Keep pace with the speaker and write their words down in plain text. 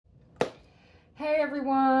Hey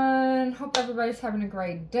everyone, hope everybody's having a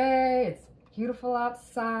great day. It's beautiful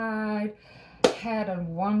outside. Had a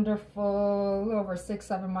wonderful over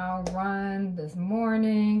 6-7 mile run this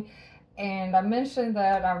morning, and I mentioned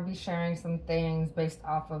that I would be sharing some things based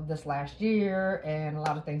off of this last year and a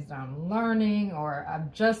lot of things that I'm learning or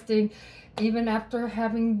adjusting even after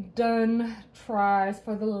having done tries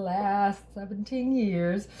for the last 17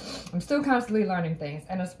 years. I'm still constantly learning things,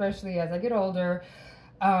 and especially as I get older,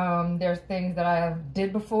 there's things that I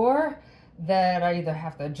did before that I either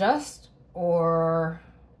have to adjust or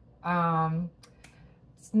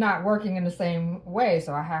it's not working in the same way.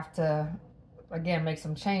 So I have to, again, make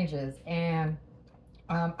some changes. And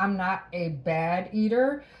I'm not a bad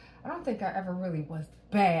eater. I don't think I ever really was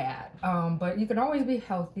bad, but you can always be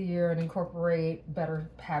healthier and incorporate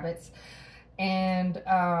better habits. And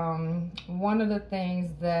one of the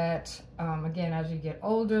things that, again, as you get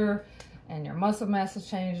older, and your muscle mass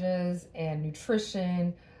changes and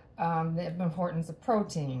nutrition, the importance of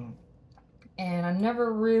protein. And I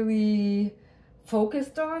never really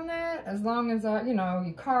focused on that, as long as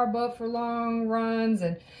you carb up for long runs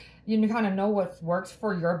and you kind of know what works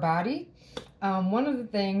for your body. One of the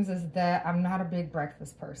things is that I'm not a big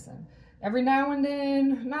breakfast person. Every now and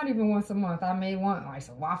then, not even once a month, I may want like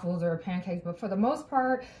some waffles or pancakes, but for the most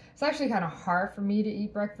part, it's actually kind of hard for me to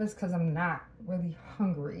eat breakfast because I'm not really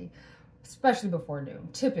hungry, especially before noon,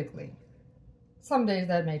 typically. Some days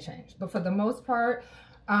that may change, but for the most part,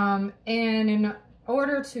 and in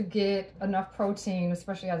order to get enough protein,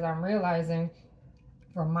 especially as I'm realizing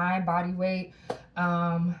for my body weight,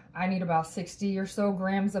 I need about 60 or so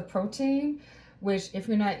grams of protein, which if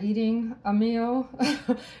you're not eating a meal,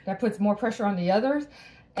 that puts more pressure on the others.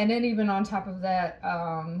 And then even on top of that,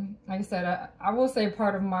 like I said, I will say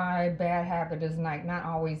part of my bad habit is like not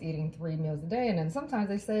always eating 3 meals a day. And then sometimes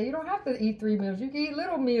they say you don't have to eat 3 meals. You can eat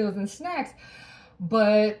little meals and snacks.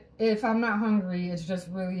 But if I'm not hungry, it's just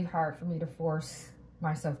really hard for me to force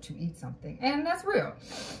myself to eat something. And that's real.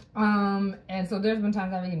 And so there's been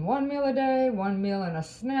times I've eaten 1 meal a day, 1 meal and a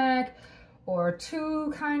snack, or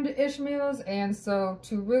 2 kind of ish meals. And so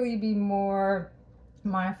to really be more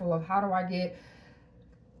mindful of how do I get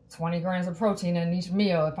 20 grams of protein in each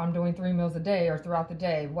meal if I'm doing 3 meals a day or throughout the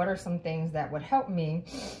day, what are some things that would help me?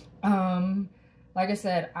 Like I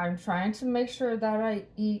said, I'm trying to make sure that I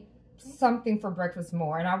eat something for breakfast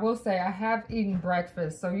more. And I will say I have eaten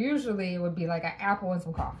breakfast. So usually it would be like an apple and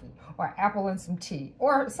some coffee, or an apple and some tea,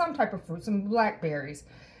 or some type of fruit, some blackberries.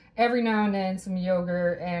 Every now and then some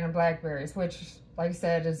yogurt and blackberries, which, like I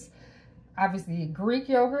said, is obviously Greek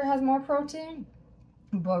yogurt has more protein,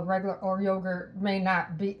 but regular or yogurt may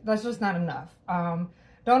not be. That's just not enough.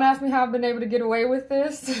 Don't ask me how I've been able to get away with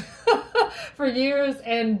this for years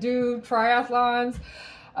and do triathlons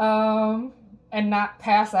and not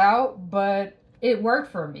pass out, but it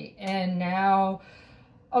worked for me. And now,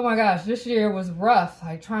 oh my gosh, this year was rough,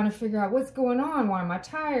 like trying to figure out what's going on. Why am I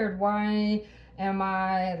tired? Why am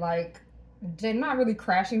I like not really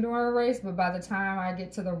crashing during a race, but by the time I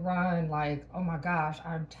get to the run, like, oh my gosh,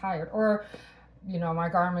 I'm tired. Or my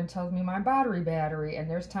Garmin tells me my battery, and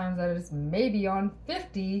there's times that it's maybe on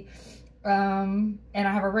 50, and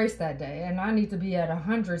I have a race that day, and I need to be at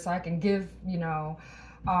 100 so I can give,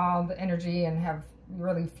 all the energy and have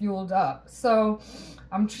really fueled up. So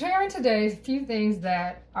I'm sharing today a few things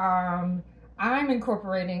that I'm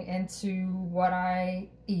incorporating into what I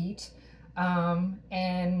eat,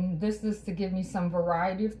 and this is to give me some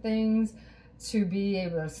variety of things to be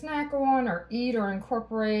able to snack on or eat or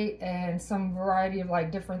incorporate, and some variety of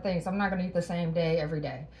like different things. I'm not going to eat the same day every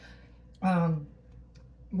day. Most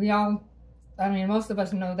of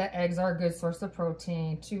us know that eggs are a good source of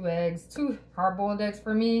protein. 2 eggs, 2 hard-boiled eggs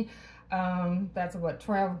for me, that's what,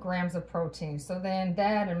 12 grams of protein. So then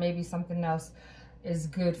that and maybe something else is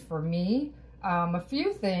good for me. A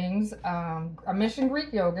few things, I mentioned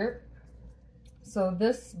Greek yogurt. So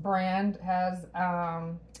this brand has,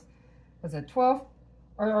 was it 12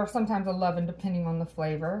 or sometimes 11, depending on the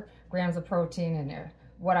flavor, grams of protein in there.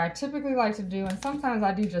 What I typically like to do, and sometimes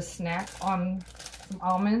I do just snack on some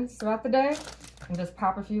almonds throughout the day and just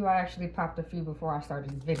pop a few. I actually popped a few before I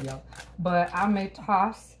started this video, but I may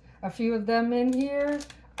toss a few of them in here.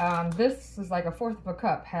 This is like 1/4 of a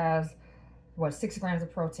cup, has what, 6 grams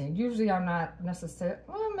of protein. Usually I'm not necessarily,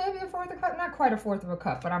 well, maybe 1/4 of a cup, not quite 1/4 of a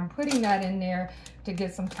cup, but I'm putting that in there to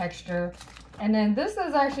get some texture. And then this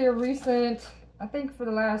is actually a recent, I think for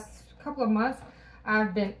the last couple of months,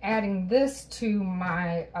 I've been adding this to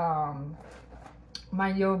my my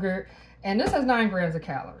yogurt, and this has 9 grams of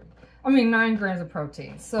calories. 9 grams of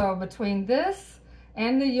protein. So between this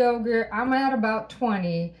and the yogurt, I'm at about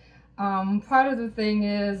 20. Part of the thing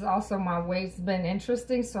is also my weight's been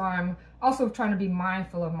interesting, so I'm also trying to be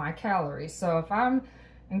mindful of my calories. So if I'm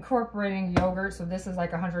incorporating yogurt, so this is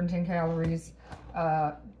like 110 calories,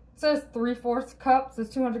 it says 3/4 cups,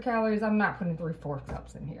 it's 200 calories. I'm not putting 3/4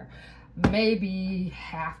 cups in here. Maybe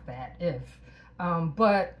half that if.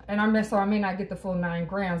 So I may not get the full 9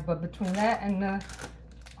 grams, but between that and the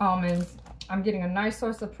almonds, I'm getting a nice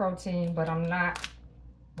source of protein, but I'm not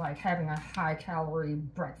like having a high calorie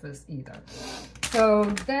breakfast either. So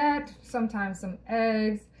that, sometimes some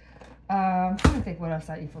eggs. I'm trying to think what else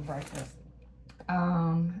I eat for breakfast.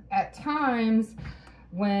 At times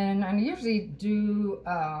when I usually do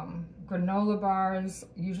granola bars,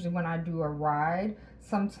 usually when I do a ride,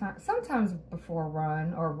 sometimes before a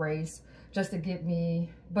run or a race, just to get me,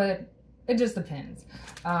 but it just depends.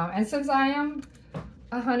 And since I am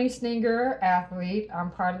a Honey Stinger athlete,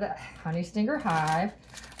 I'm part of the Honey Stinger Hive.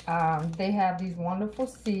 They have these wonderful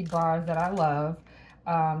seed bars that I love.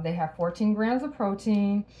 They have 14 grams of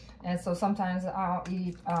protein, and so sometimes I'll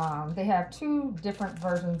eat, they have 2 different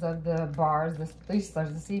versions of the bars. These are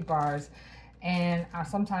the seed bars, and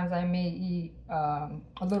sometimes I may eat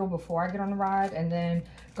a little before I get on the ride, and then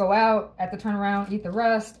go out at the turnaround, eat the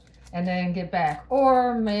rest, and then get back,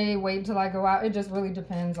 or may wait until I go out. It just really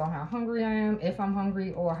depends on how hungry I am, if I'm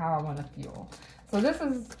hungry, or how I want to fuel. So this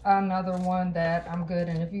is another one that I'm good,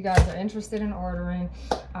 and if you guys are interested in ordering,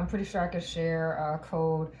 I'm pretty sure I could share a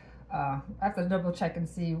code. I have to double check and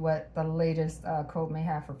see what the latest code may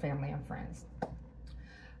have for family and friends.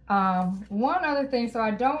 One other thing, so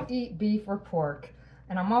I don't eat beef or pork,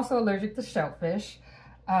 and I'm also allergic to shellfish,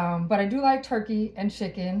 but I do like turkey and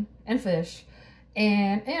chicken and fish,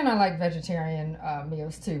 and I like vegetarian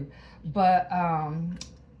meals too. But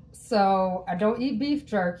so I don't eat beef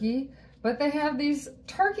jerky, but they have these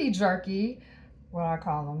turkey jerky, what I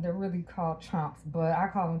call them. They're really called chomps, but I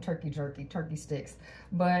call them turkey jerky, turkey sticks.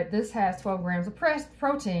 But this has 12 grams of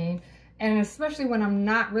protein, and especially when I'm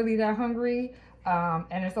not really that hungry,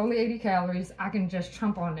 and it's only 80 calories, I can just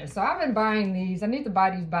chomp on this. So I've been buying these. I need to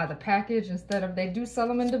buy these by the package instead of, they do sell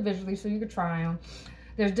them individually, so you could try them.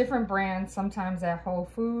 There's different brands, sometimes at Whole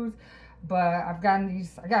Foods, but I've gotten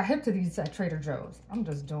these, I got hip to these at Trader Joe's. I'm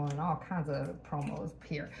just doing all kinds of promos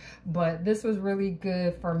here. But this was really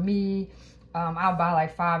good for me. I'll buy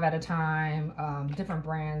like 5 at a time. Different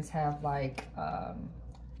brands have like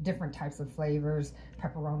different types of flavors,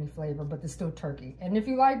 pepperoni flavor, but there's still turkey. And if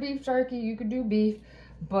you like beef jerky, you could do beef,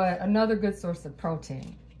 but another good source of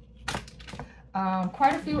protein.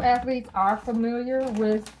 Quite a few athletes are familiar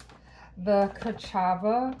with the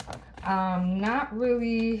Kachava. Not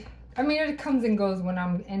really, I mean, it comes and goes when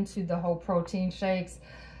I'm into the whole protein shakes,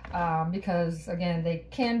 because again, they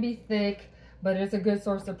can be thick, but it's a good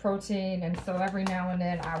source of protein. And so every now and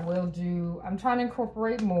then I will do, I'm trying to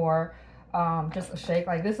incorporate more, just a shake.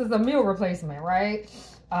 Like this is a meal replacement, right?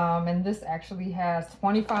 And this actually has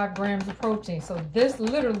 25 grams of protein. So this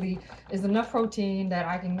literally is enough protein that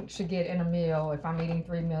I should get in a meal if I'm eating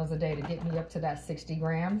 3 meals a day to get me up to that 60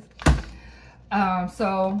 grams.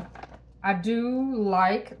 So I do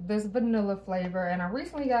like this vanilla flavor, and I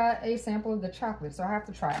recently got a sample of the chocolate, so I have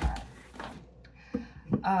to try that.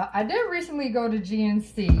 I did recently go to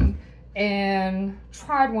GNC and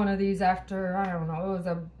tried one of these after, I don't know, it was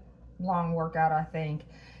a long workout, I think,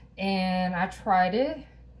 and I tried it.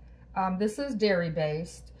 This is dairy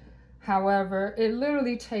based. However, it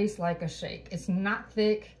literally tastes like a shake. It's not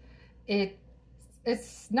thick.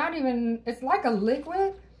 It's not even, it's like a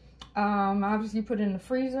liquid. Obviously you put it in the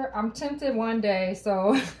freezer. I'm tempted one day,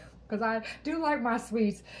 so because I do like my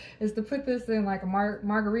sweets, is to put this in like a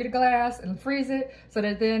margarita glass and freeze it, so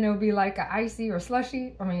that then it'll be like an icy or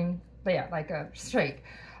slushy, I mean, yeah, like a shake.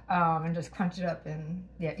 And just crunch it up and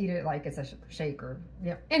yeah, eat it like it's a shake, or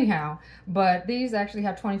yeah, anyhow. But these actually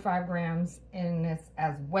have 25 grams in this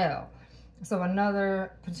as well. So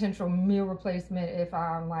another potential meal replacement if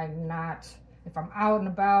I'm like if I'm out and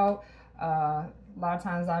about. A lot of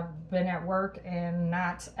times I've been at work and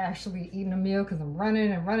not actually eating a meal because I'm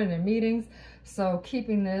running in meetings. So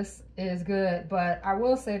keeping this is good. But I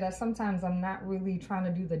will say that sometimes I'm not really trying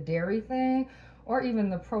to do the dairy thing or even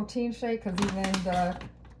the protein shake, because even the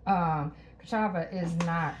Kachava is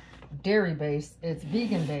not dairy based, it's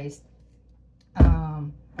vegan based,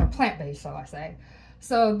 or plant based, shall I say.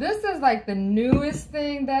 So this is like the newest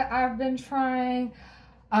thing that I've been trying.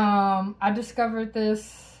 I discovered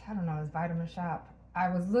this, I don't know, it's Vitamin Shop. I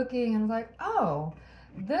was looking and I was like, oh,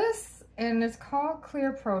 this, and it's called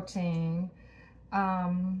Clear Protein.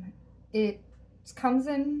 It comes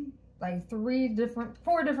in like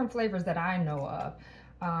 4 different flavors that I know of.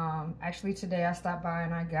 Actually today I stopped by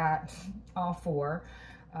and I got all 4.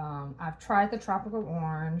 I've tried the tropical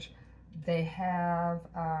orange. They have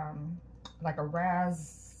like a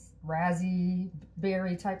raspberry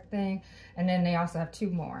type thing, and then they also have 2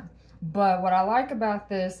 more. But what I like about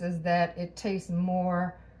this is that it tastes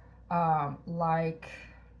more like,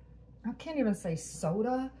 I can't even say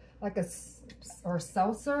soda, like or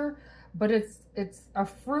seltzer, but it's a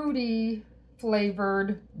fruity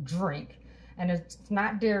flavored drink, and it's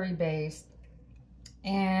not dairy based.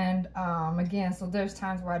 And again, so there's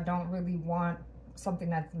times where I don't really want something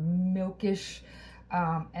that's milkish.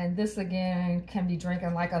 And this again can be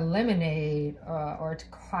drinking like a lemonade or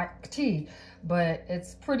tea, but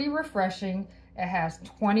it's pretty refreshing. It has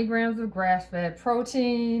 20 grams of grass-fed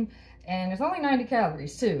protein, and it's only 90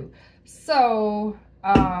 calories too. So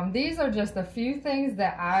these are just a few things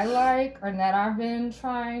that I like, or that I've been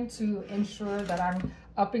trying to ensure that I'm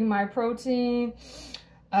upping my protein.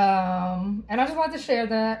 And I just wanted to share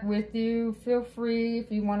that with you. Feel free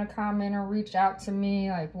if you want to comment or reach out to me,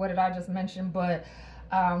 like what did I just mention, but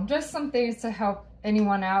just some things to help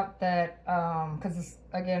anyone out that, because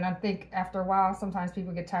again, I think after a while, sometimes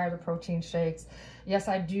people get tired of protein shakes. Yes,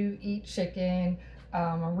 I do eat chicken.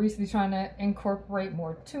 I'm recently trying to incorporate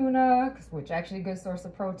more tuna, which is actually a good source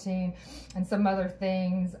of protein, and some other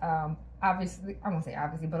things. Obviously, I won't say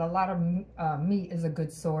obviously, but a lot of meat is a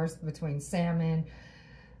good source, between salmon,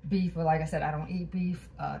 beef, but like I said, I don't eat beef.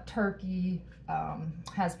 Turkey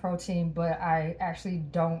has protein, but I actually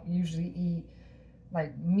don't usually eat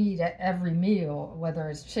like meat at every meal, whether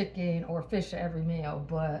it's chicken or fish at every meal,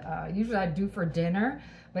 but usually I do for dinner.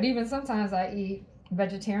 But even sometimes I eat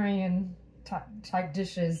vegetarian type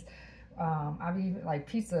dishes. I've eaten like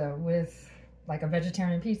pizza with like a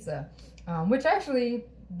vegetarian pizza, which actually,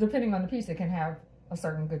 depending on the pizza, can have a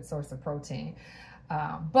certain good source of protein.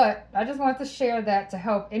 But I just wanted to share that to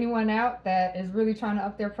help anyone out that is really trying to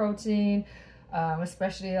up their protein.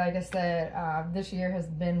 Especially, like I said, this year has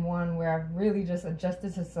been one where I've really just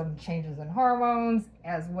adjusted to some changes in hormones,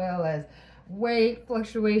 as well as weight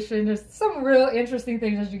fluctuation. There's some real interesting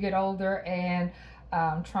things as you get older, and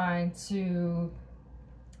trying to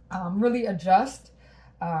really adjust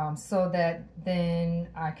so that then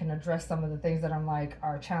I can address some of the things that I'm like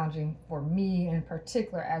are challenging for me in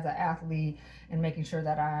particular as an athlete, and making sure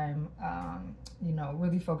that I'm you know,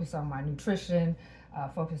 really focused on my nutrition,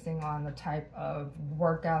 focusing on the type of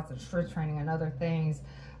workouts and strength training and other things,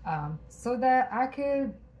 so that I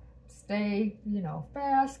could stay, you know,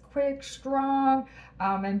 fast, quick, strong,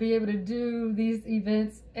 and be able to do these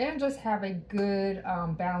events and just have a good,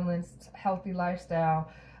 balanced, healthy lifestyle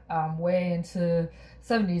way into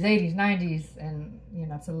 70s, 80s, 90s, and, you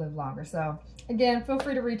know, to live longer. So again, feel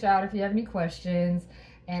free to reach out if you have any questions,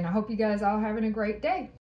 and I hope you guys all having a great day.